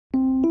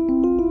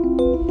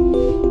Hi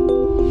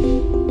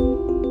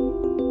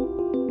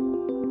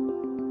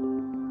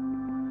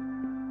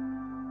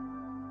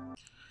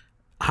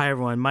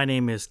everyone, my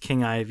name is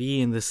Kieng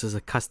and this is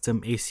a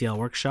custom ACL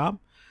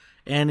workshop.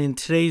 And in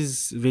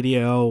today's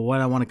video,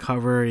 what I want to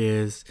cover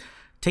is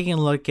taking a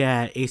look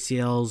at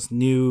ACL's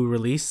new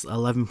release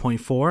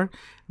 11.4.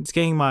 It's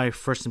getting my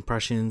first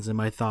impressions and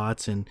my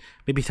thoughts and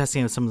maybe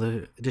testing out some of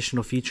the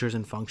additional features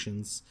and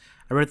functions.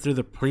 I read through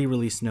the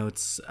pre-release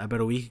notes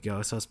about a week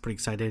ago, so I was pretty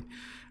excited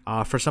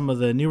for some of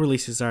the new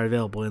releases that are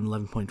available in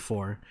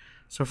 11.4.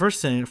 So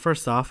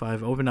first off,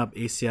 I've opened up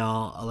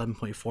ACL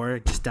 11.4. I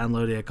just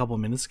downloaded it a couple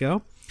minutes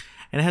ago,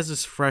 and it has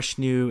this fresh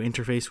new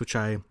interface which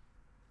I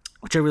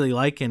really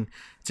like, and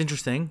it's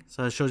interesting.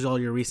 So it shows you all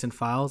your recent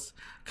files.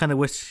 Kind of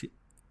wish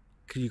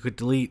you could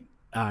delete.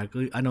 I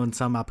know in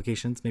some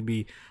applications,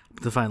 maybe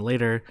to find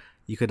later,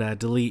 you could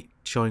delete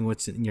showing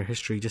what's in your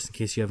history just in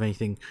case you have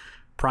anything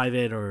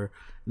private, or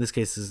in this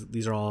case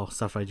these are all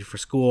stuff I do for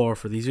school or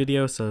for these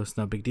videos, so it's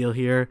no big deal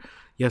here.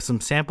 You have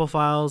some sample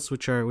files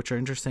which are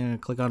interesting. I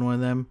click on one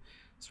of them.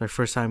 It's my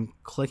first time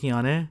clicking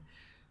on it,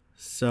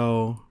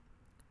 so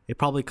it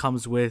probably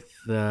comes with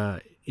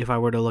the, if I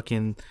were to look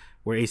in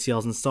where ACL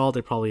is installed,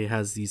 it probably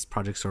has these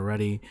projects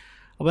already.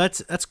 Well,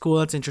 that's cool,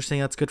 that's interesting,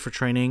 that's good for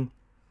training.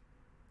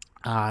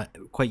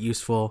 Quite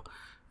useful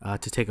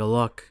to take a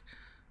look.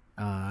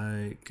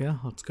 Yeah,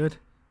 that's good.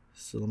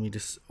 So let me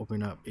just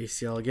open up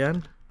ACL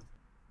again.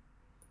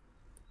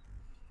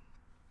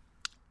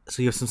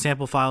 So you have some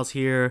sample files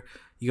here.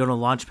 You go to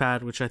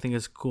Launchpad, which I think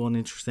is cool and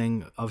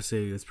interesting.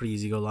 Obviously, it's pretty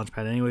easy to go to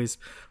Launchpad anyways.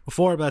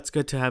 Before, but it's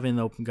good to have in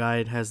the open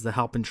guide. It has the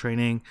help and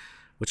training,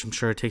 which I'm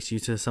sure takes you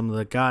to some of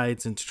the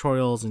guides and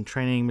tutorials and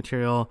training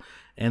material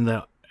and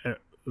the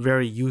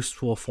very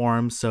useful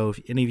forums. So if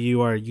any of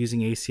you are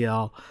using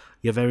ACL,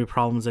 you have any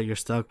problems that you're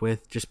stuck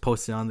with, just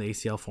post it on the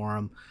ACL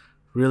forum.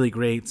 Really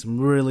great. Some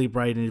really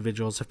bright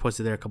individuals have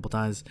posted there a couple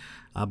times,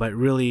 but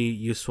really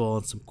useful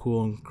and some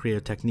cool and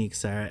creative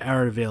techniques that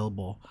are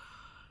available.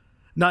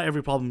 Not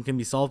every problem can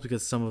be solved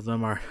because some of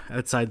them are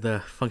outside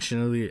the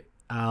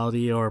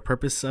functionality or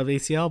purpose of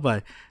ACL,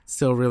 but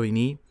still really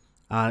neat.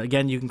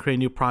 Again, you can create a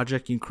new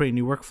project, you can create a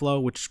new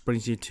workflow, which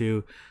brings you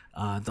to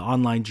the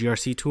online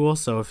GRC tool.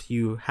 So if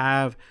you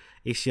have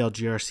ACL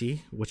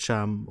GRC, which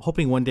I'm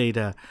hoping one day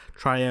to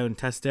try out and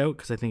test out,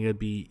 because I think it'd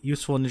be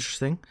useful and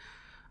interesting,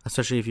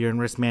 especially if you're in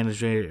risk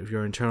management, if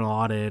you're internal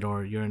audit,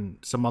 or you're in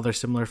some other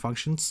similar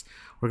functions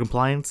or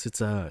compliance.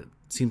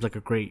 Seems like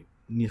a great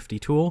nifty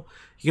tool.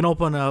 You can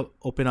open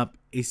up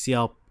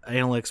ACL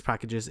analytics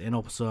packages and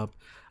also up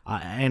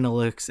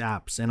analytics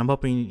apps, and I'm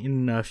hoping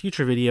in a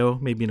future video,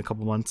 maybe in a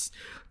couple months,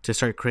 to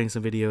start creating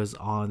some videos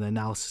on the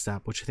analysis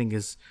app, which I think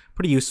is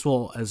pretty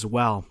useful as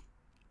well.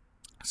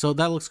 So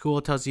that looks cool.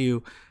 It tells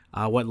you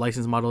what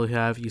license model you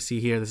have. You see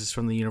here, this is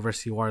from the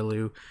University of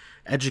Waterloo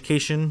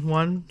education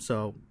one,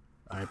 so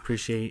I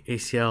appreciate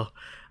ACL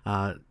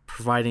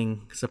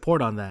providing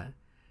support on that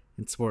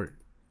and support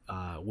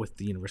with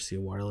the University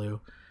of Waterloo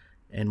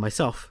and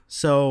myself.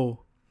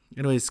 So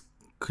anyways,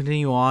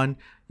 continue on.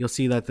 You'll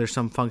see that there's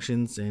some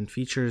functions and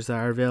features that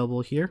are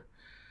available here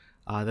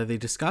that they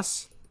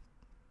discuss.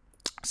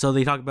 So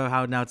they talk about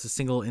how now it's a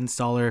single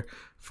installer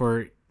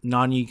for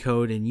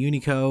non-Unicode and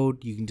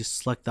Unicode. You can just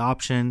select the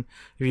option.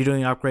 If you're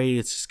doing an upgrade,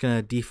 it's just going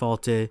to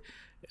default it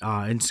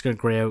and it's going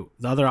to gray out.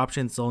 The other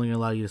options only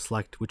allow you to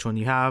select which one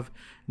you have.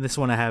 And this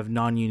one I have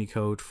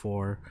non-Unicode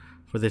for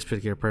this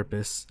particular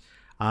purpose.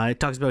 It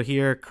talks about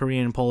here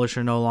Korean and Polish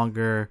are no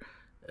longer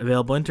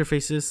available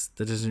interfaces.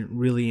 That doesn't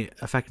really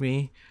affect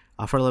me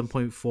for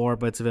 11.4,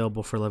 but it's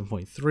available for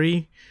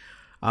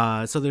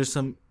 11.3. So there's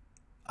some,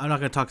 I'm not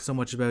going to talk so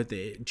much about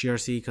the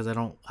GRC because I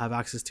don't have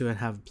access to it and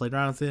haven't played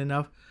around with it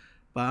enough,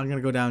 but I'm going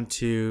to go down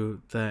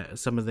to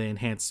some of the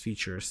enhanced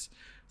features.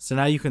 So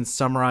now you can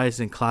summarize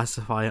and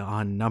classify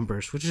on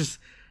numbers, which is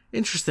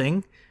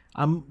interesting.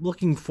 I'm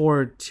looking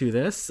forward to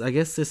this. I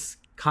guess this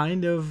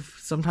kind of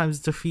sometimes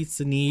defeats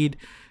the need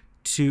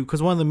to,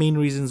 because one of the main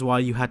reasons why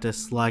you had to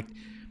select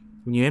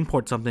when you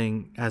import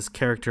something as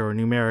character or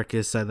numeric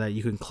is so that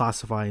you can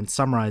classify and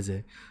summarize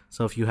it.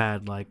 So if you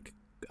had like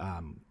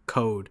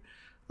code,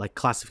 like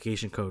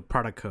classification code,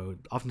 product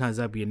code, oftentimes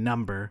that'd be a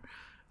number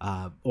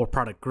or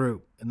product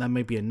group, and that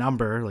may be a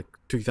number like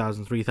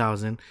 2000,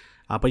 3000,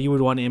 but you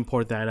would want to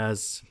import that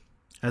as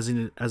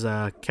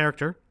a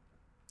character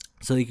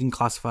so you can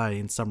classify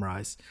and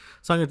summarize.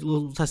 So I'm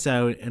going to test it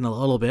out in a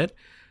little bit.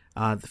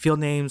 The field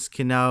names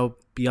can now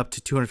be up to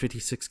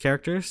 256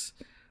 characters.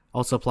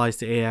 Also applies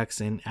to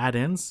AX and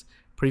add-ins.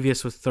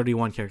 Previous was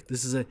 31 characters.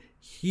 This is a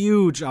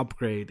huge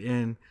upgrade,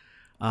 and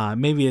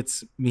maybe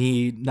it's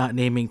me not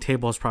naming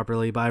tables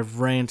properly, but I've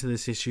ran into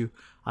this issue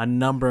a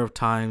number of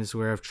times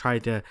where I've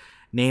tried to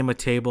name a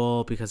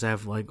table because I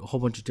have like a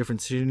whole bunch of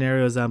different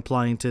scenarios I'm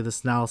applying to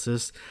this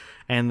analysis,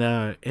 and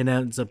it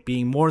ends up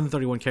being more than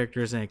 31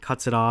 characters, and it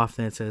cuts it off,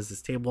 and it says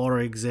this table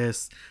already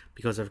exists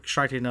because I've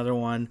extracted another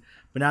one.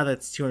 But now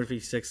that's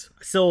 256.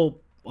 I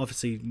still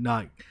obviously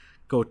not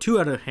go too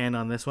out of hand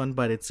on this one,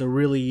 but it's a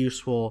really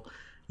useful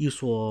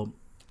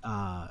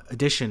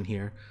addition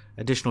here.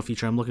 additional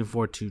feature. I'm looking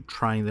forward to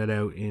trying that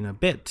out in a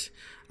bit.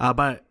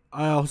 But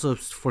I also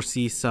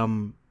foresee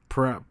some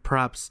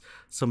perhaps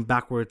some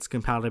backwards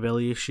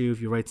compatibility issue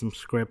if you write some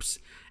scripts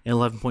in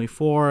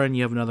 11.4 and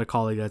you have another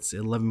colleague that's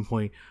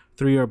 11.3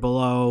 or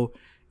below,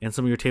 and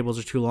some of your tables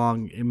are too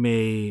long, it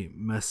may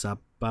mess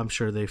up. But I'm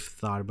sure they've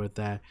thought about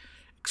that.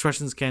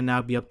 Expressions can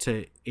now be up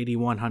to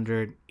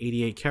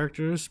 8,188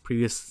 characters.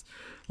 Previous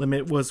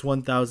limit was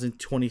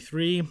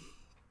 1,023.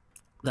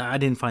 I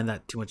didn't find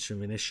that too much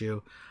of an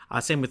issue.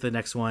 Same with the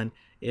next one.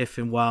 If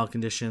and while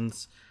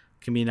conditions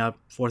can be up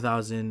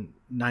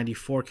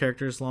 4,094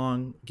 characters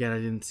long. Again, I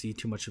didn't see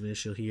too much of an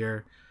issue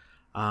here.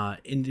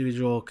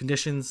 Individual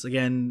conditions,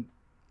 again,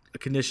 a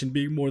condition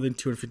being more than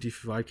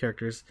 255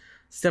 characters.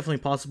 It's definitely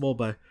possible,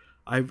 but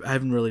I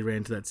haven't really ran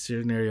into that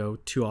scenario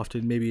too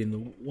often, maybe in the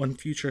one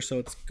future, so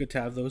it's good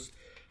to have those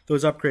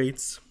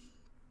upgrades.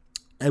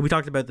 And we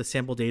talked about the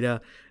sample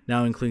data,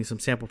 now including some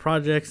sample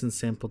projects and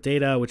sample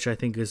data, which I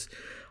think is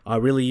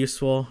really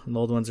useful, and the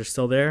old ones are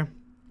still there.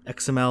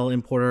 XML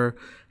importer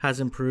has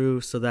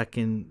improved, so that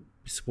can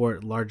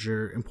support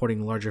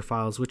importing larger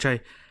files, which I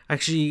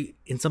actually,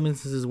 in some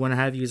instances, when I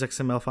have used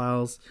XML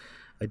files,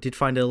 I did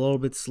find it a little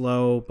bit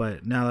slow,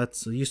 but now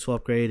that's a useful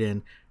upgrade,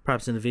 and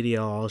perhaps in a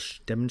video I'll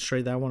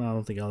demonstrate that one. I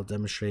don't think I'll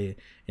demonstrate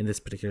in this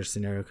particular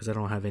scenario because I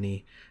don't have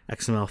any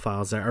XML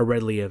files that are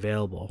readily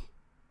available.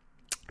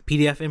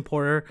 PDF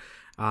importer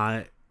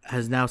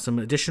has now some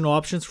additional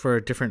options for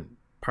different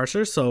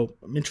parsers, so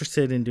I'm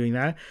interested in doing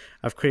that.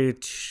 I've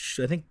created,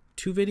 I think,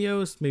 2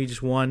 videos, maybe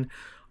just one,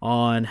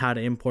 on how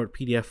to import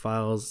PDF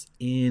files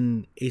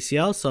in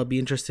ACL, so I'll be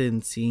interested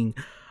in seeing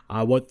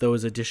what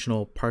those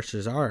additional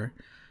parsers are.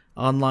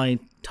 Online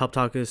help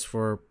talkers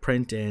for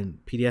print and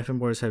PDF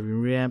importers have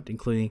been revamped,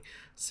 including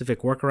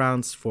specific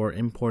workarounds for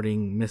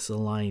importing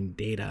misaligned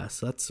data.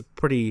 So that's a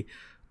pretty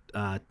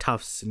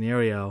tough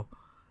scenario.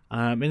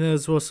 And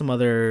as well as some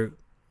other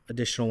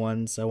additional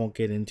ones. I won't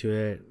get into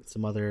it.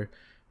 Some other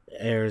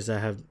errors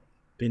that have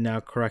been now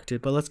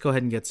corrected. But let's go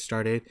ahead and get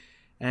started.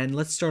 And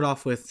let's start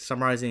off with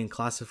summarizing and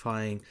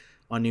classifying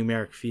on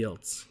numeric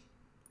fields.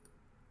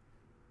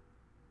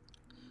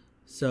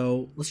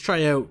 So let's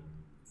try out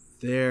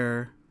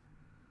their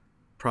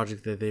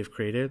project that they've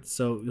created.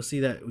 So you'll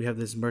see that we have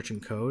this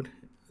merchant code.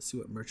 Let's see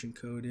what merchant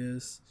code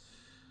is.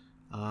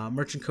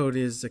 Merchant code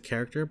is a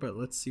character, but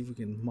let's see if we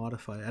can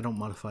modify. I don't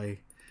modify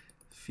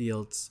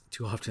fields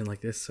too often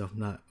like this, so I'm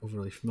not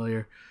overly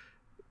familiar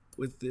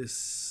with this.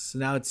 So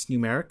now it's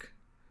numeric.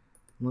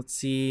 Let's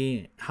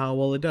see how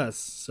well it does.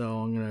 So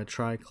I'm going to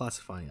try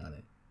classifying on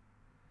it.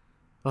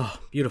 Oh,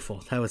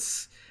 beautiful. That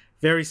was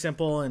very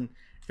simple and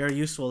very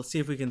useful. Let's see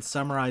if we can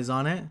summarize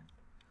on it.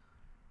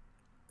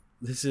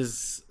 This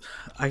is,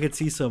 I could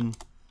see some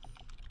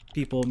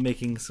people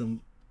making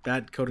some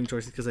bad coding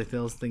choices because I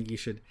still think you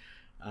should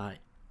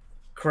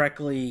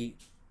correctly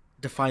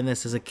define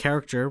this as a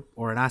character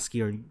or an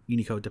ASCII or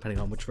Unicode, depending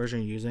on which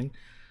version you're using.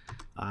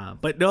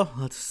 But no,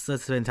 that's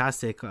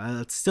fantastic.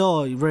 It's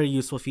still a very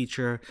useful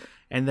feature,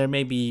 and there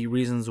may be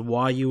reasons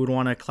why you would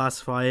want to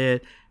classify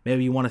it.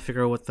 Maybe you want to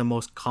figure out what the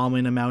most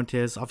common amount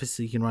is.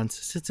 Obviously, you can run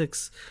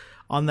statistics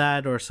on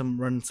that or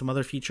run some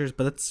other features,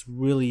 but that's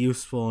really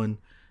useful and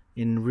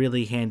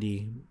really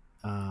handy.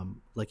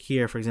 Like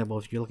here, for example,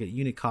 if you look at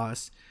unit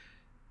costs,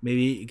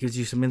 maybe it gives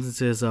you some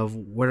instances of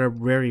what are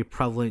very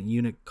prevalent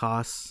unit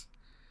costs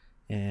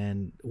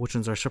and which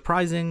ones are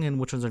surprising and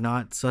which ones are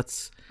not. So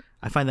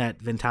I find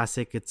that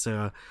fantastic. It's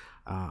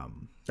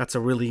that's a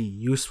really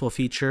useful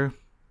feature,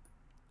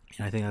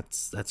 and I think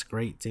that's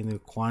great. Same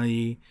with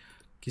quantity,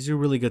 gives you a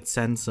really good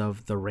sense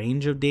of the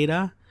range of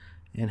data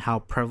and how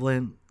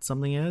prevalent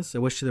something is. I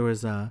wish there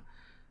was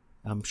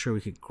I'm sure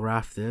we could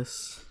graph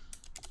this.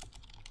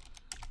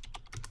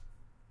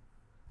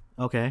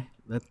 Okay,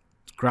 that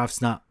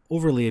graph's not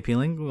overly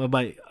appealing,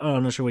 but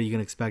I'm not sure what you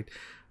can expect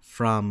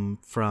from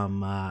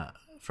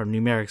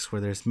numerics,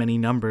 where there's many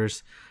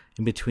numbers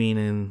in between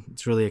and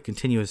it's really a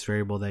continuous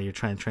variable that you're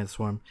trying to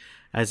transform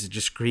as a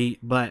discrete.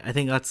 But I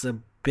think that's a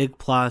big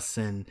plus,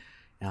 and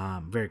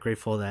I'm very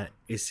grateful that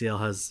ACL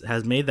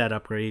has made that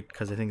upgrade,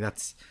 because I think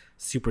that's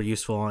super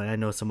useful, and I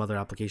know some other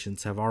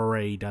applications have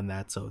already done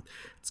that, so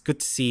it's good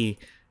to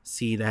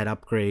see that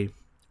upgrade.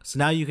 So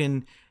now you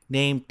can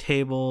name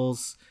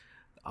tables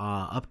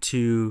up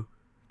to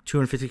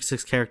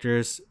 256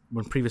 characters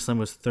when previous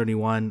limit was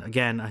 31.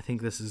 Again, I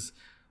think this is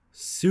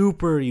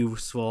super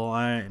useful,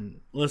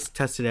 and let's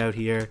test it out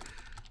here.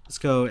 Let's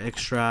go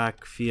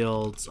extract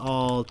fields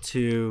all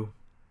to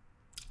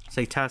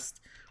say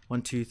test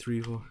 1 2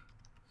 3 4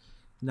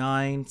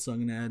 9. So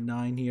I'm gonna add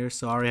 9 here.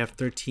 So I already have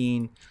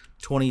 13,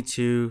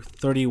 22,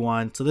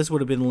 31. So this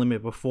would have been the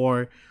limit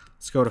before.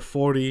 Let's go to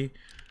 40.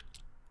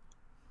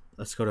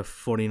 Let's go to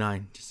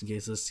 49 just in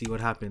case. Let's see what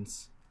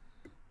happens.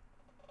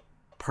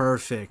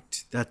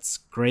 Perfect. That's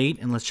great.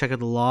 And let's check out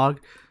the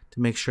log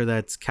to make sure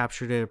that's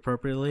captured it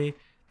appropriately.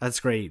 That's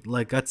great.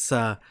 Like, that's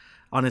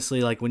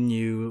honestly, like, when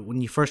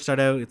you first start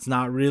out, it's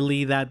not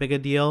really that big a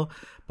deal,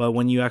 but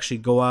when you actually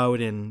go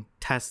out and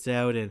test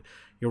out and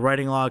you're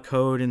writing a lot of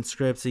code and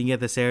scripts and you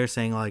get this error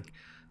saying like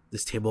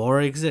this table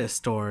already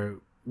exists,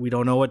 or we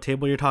don't know what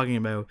table you're talking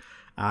about.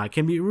 It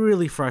can be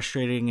really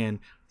frustrating, and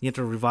you have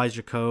to revise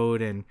your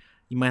code, and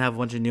you might have a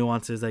bunch of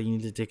nuances that you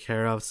need to take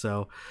care of.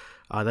 So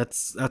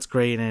that's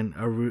great, and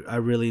I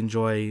really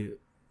enjoy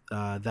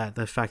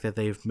the fact that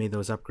they've made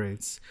those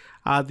upgrades.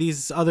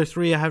 These other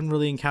three I haven't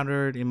really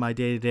encountered in my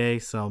day-to-day,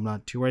 so I'm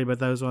not too worried about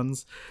those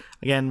ones.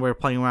 Again, we're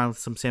playing around with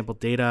some sample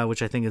data,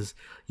 which I think is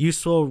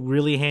useful,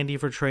 really handy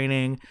for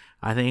training.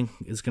 I think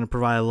is going to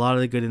provide a lot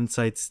of good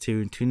insights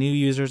to new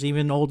users,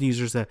 even old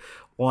users that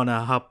want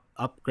to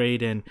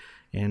upgrade and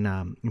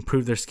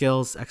improve their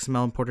skills.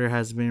 XML importer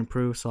has been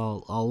improved,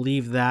 so I'll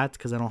leave that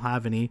because I don't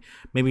have any.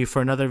 Maybe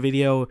for another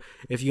video,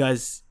 if you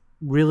guys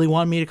really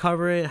want me to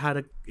cover it, how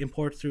to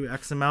import through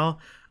XML,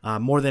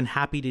 more than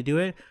happy to do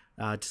it.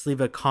 Just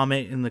leave a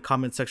comment in the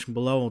comment section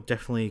below. We'll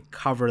definitely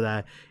cover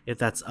that if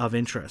that's of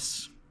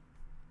interest.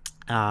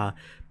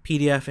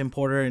 PDF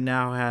importer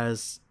now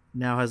has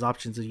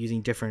options of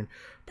using different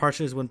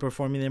parsers when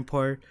performing the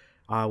import.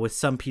 With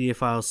some PDF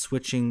files,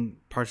 switching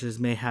parsers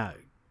may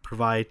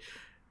provide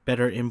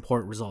better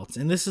import results.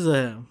 And this is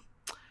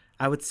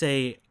I would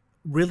say,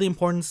 really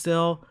important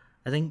still.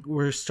 I think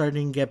we're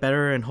starting to get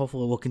better, and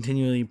hopefully we'll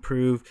continually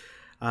improve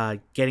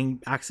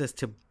getting access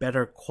to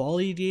better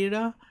quality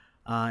data.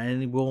 And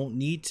we won't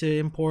need to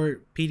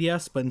import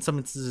PDFs, but in some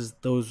instances,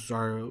 those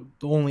are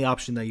the only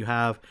option that you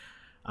have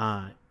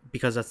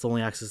because that's the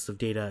only access of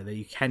data that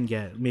you can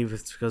get. Maybe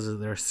it's because of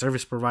their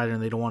service provider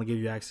and they don't want to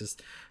give you access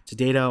to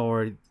data,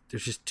 or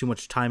there's just too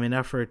much time and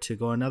effort to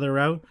go another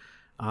route.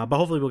 But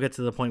hopefully we'll get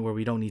to the point where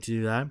we don't need to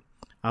do that.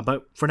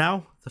 But for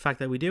now, the fact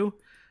that we do,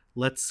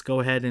 let's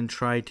go ahead and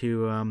try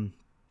to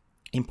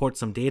import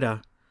some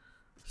data.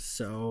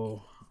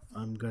 So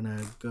I'm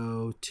gonna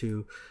go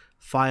to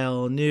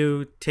File,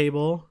 New,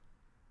 Table.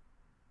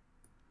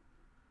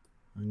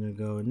 I'm gonna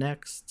go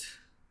Next,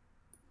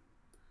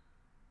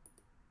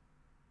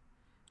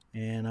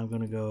 and I'm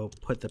gonna go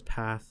put the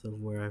path of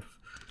where I've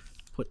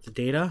put the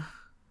data.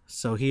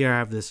 So here I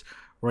have this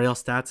Rail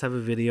Stats. I have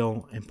a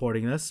video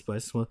importing this,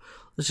 but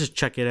let's just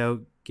check it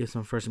out, give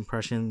some first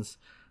impressions.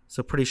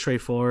 So pretty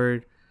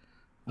straightforward.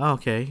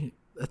 Okay,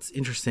 that's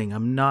interesting.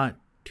 I'm not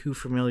too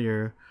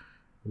familiar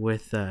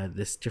with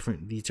these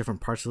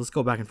different parts. So let's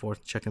go back and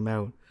forth, check them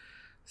out.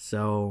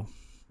 So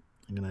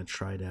I'm gonna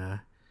try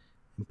to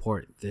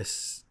import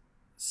this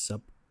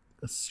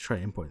let's try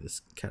to import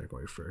this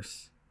category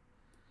first.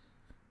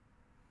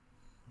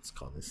 Let's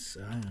call this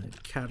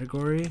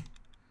category.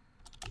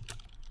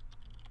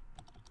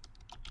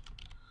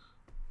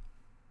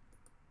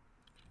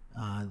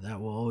 That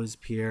will always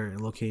appear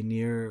and locate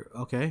near.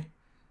 Okay,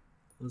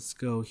 let's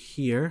go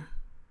here.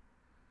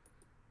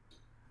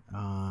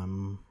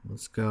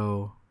 Let's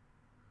go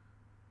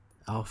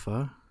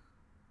alpha.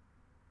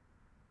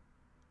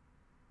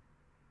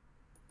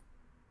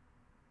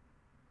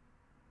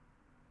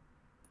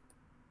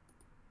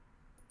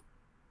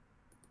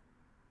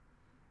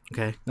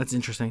 Okay, that's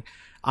interesting.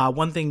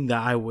 One thing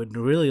that I would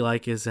really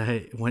like is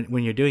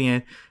when you're doing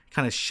it,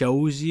 kind of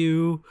shows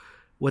you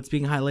what's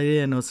being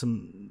highlighted. I know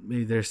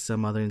maybe there's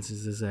some other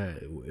instances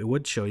that it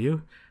would show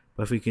you,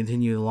 but if we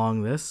continue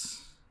along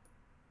this,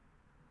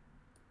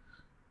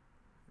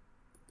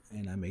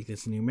 and I make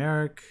this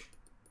numeric,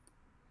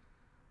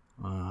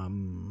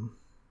 let's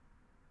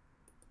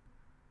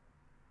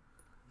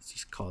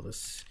just call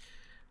this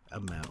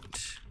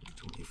amount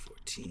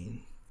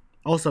 2014.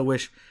 Also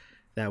wish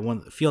that one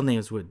of the field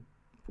names would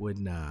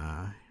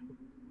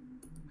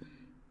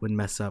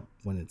mess up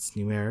when it's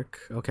numeric.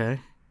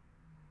 Okay,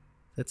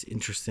 that's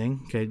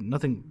interesting. Okay,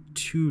 nothing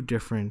too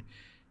different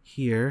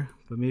here,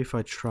 but maybe if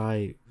I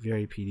try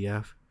vary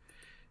PDF.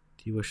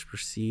 Do you wish to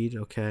proceed?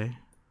 Okay,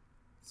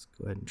 let's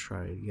go ahead and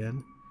try it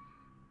again.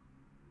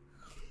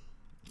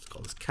 Let's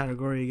call this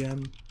category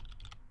again.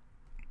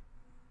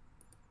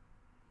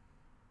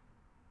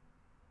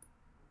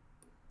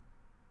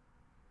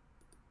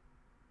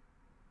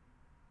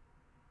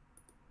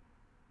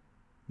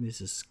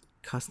 This is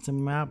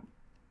custom map.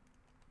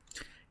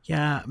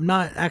 Yeah, I'm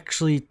not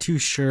actually too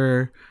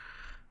sure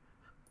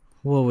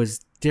what was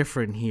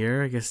different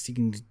here. I guess you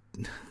can.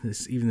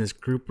 This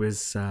group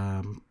was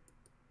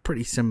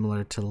pretty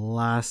similar to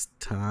last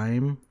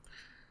time,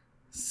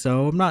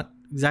 so I'm not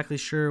exactly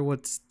sure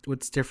what's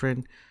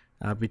different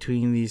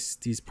between these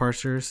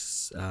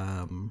parsers.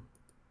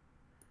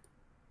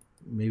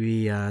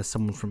 Maybe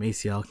someone from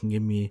ACL can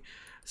give me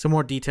some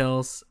more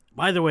details.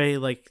 By the way,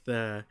 like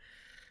the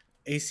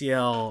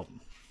ACL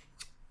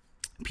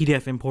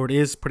PDF import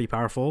is pretty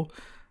powerful,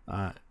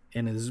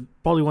 and is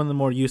probably one of the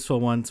more useful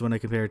ones when I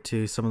compare it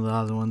to some of the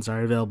other ones that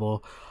are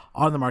available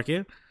on the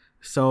market.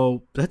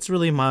 So that's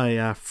really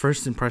my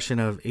first impression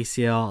of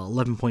ACL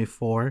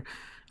 11.4.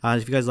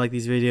 If you guys like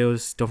these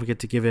videos, don't forget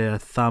to give it a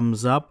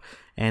thumbs up,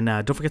 and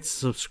don't forget to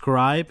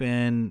subscribe.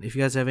 And if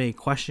you guys have any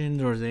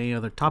questions or any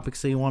other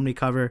topics that you want me to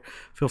cover,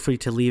 feel free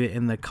to leave it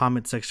in the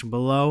comment section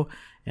below,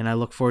 and I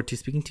look forward to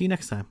speaking to you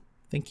next time.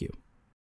 Thank you.